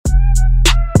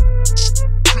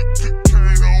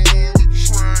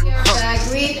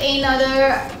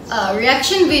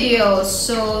reaction video.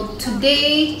 So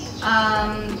today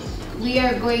we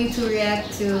are going to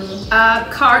react to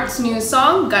KARD's new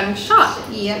song, Gunshot.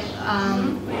 Yep.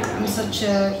 I'm such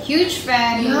a huge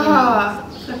fan. Yeah,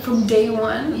 like from day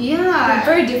one. Yeah. Like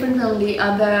very different from the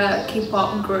other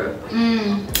K-pop group.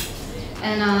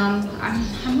 And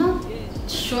I'm not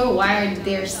sure why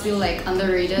they're still like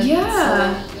underrated.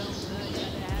 Yeah. So,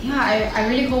 yeah, I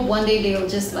really hope one day they'll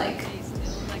just like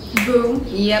boom.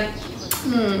 Yep.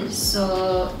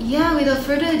 So yeah, without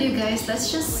further ado guys,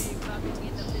 let's just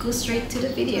go straight to the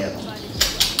video.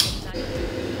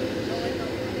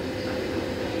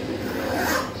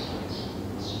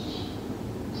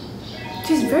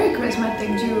 She's very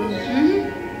charismatic too.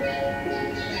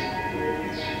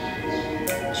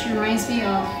 She reminds me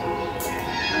of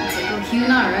it's like a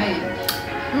Hyuna, right?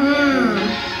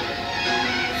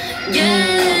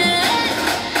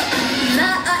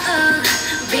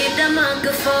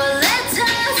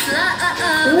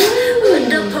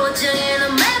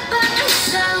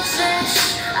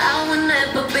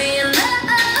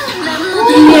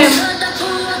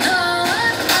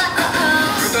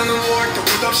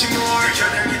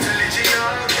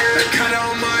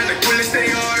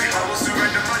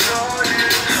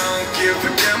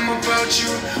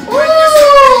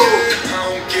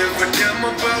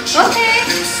 Okay.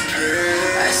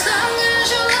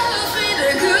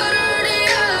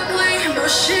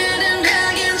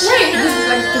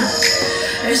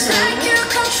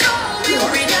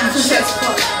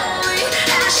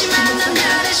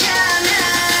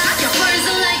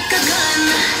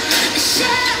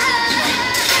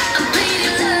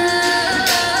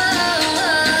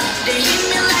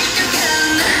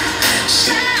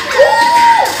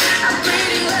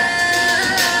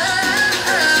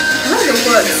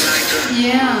 Wait, this is like the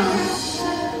Yeah.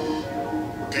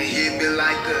 They hit me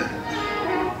like a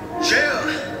jail.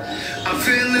 I'm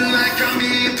feeling like I'm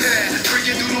in pain.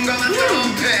 그게 누군가만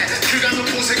덤패. 그가 너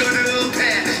보색을 해.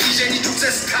 이제 네 죽세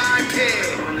스타일패.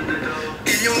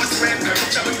 인용한 트랩,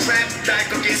 발목 잡은 트랩. 날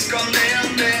거기 있을 건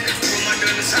내었네. 품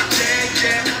만드는 삭제.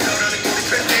 너라는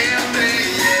꼬리패 내었네.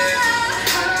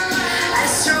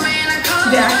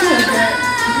 the acting is good.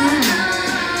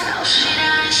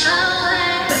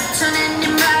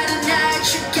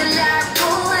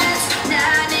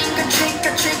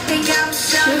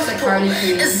 She looks like Cardi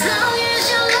B.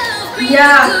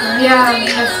 Yeah,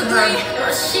 that's her.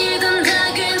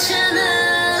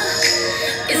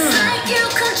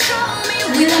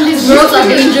 These girls are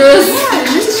dangerous. Yeah,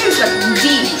 this is like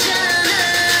deep.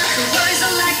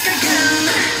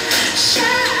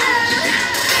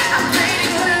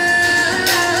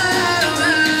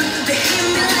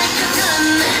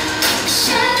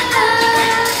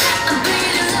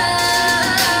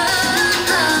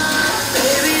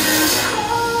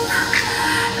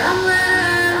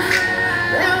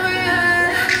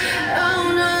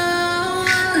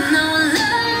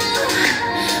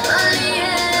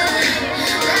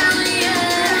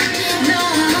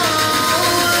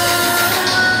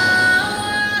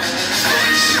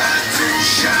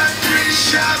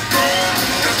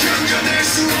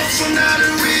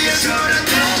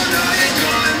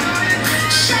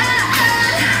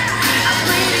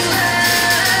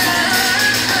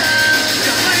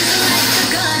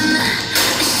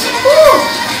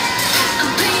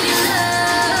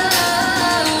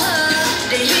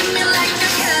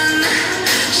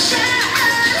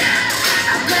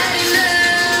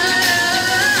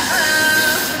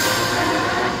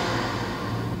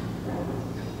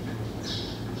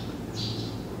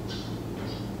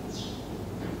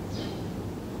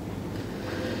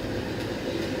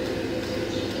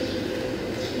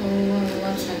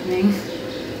 What's happening?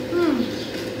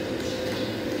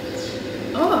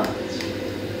 Oh.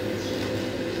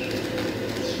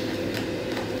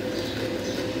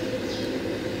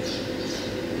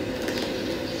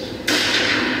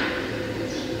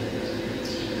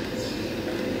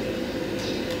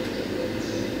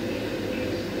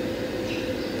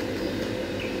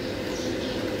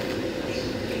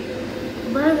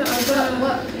 Where are the other?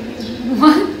 What?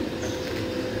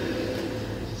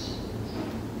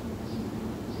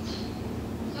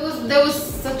 That was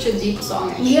such a deep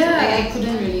song. Actually. Yeah. I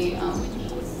couldn't really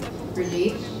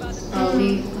relate,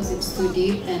 probably because it's too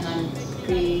deep, and I'm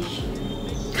pretty.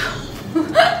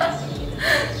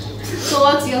 So,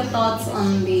 what's your thoughts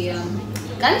on the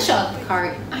Gunshot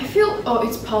KARD? I feel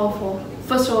it's powerful.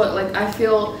 First of all, like I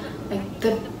feel like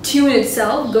the tune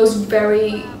itself goes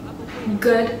very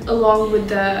good along with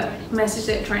the message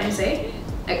they're trying to say.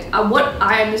 Like what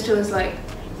I understood is like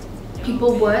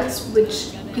people words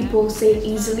which people say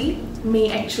easily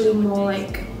may actually more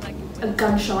like a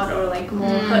gunshot or like more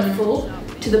hurtful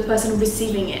to the person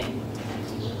receiving it.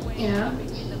 You know?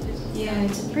 Yeah,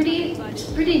 it's a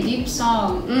pretty deep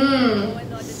song.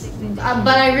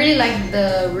 But I really like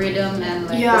the rhythm and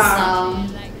like the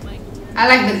sound. I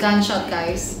like the Gunshot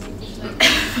guys.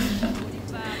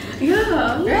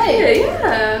 Yeah, Right.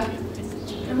 yeah.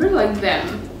 I really like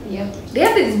them. Yep. They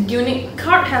have this unique.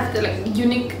 KARD have the like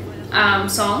unique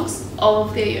songs. All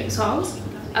of their songs.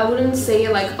 I wouldn't say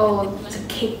like, oh, it's a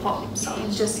K-pop song.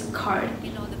 It's just KARD.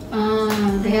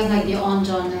 They have like their own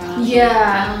genre.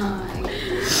 Yeah.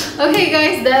 Okay,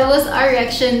 guys, that was our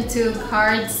reaction to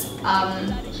KARD's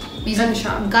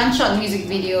Gunshot music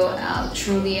video.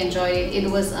 Truly enjoyed it.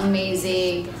 It was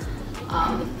amazing.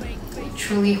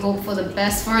 Truly hope for the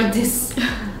best for this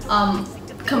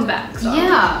Comeback song.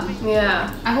 Yeah.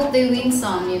 Yeah. I hope they win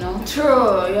some, you know.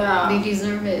 True, yeah. They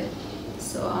deserve it.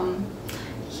 So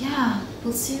yeah,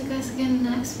 we'll see you guys again in the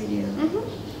next video.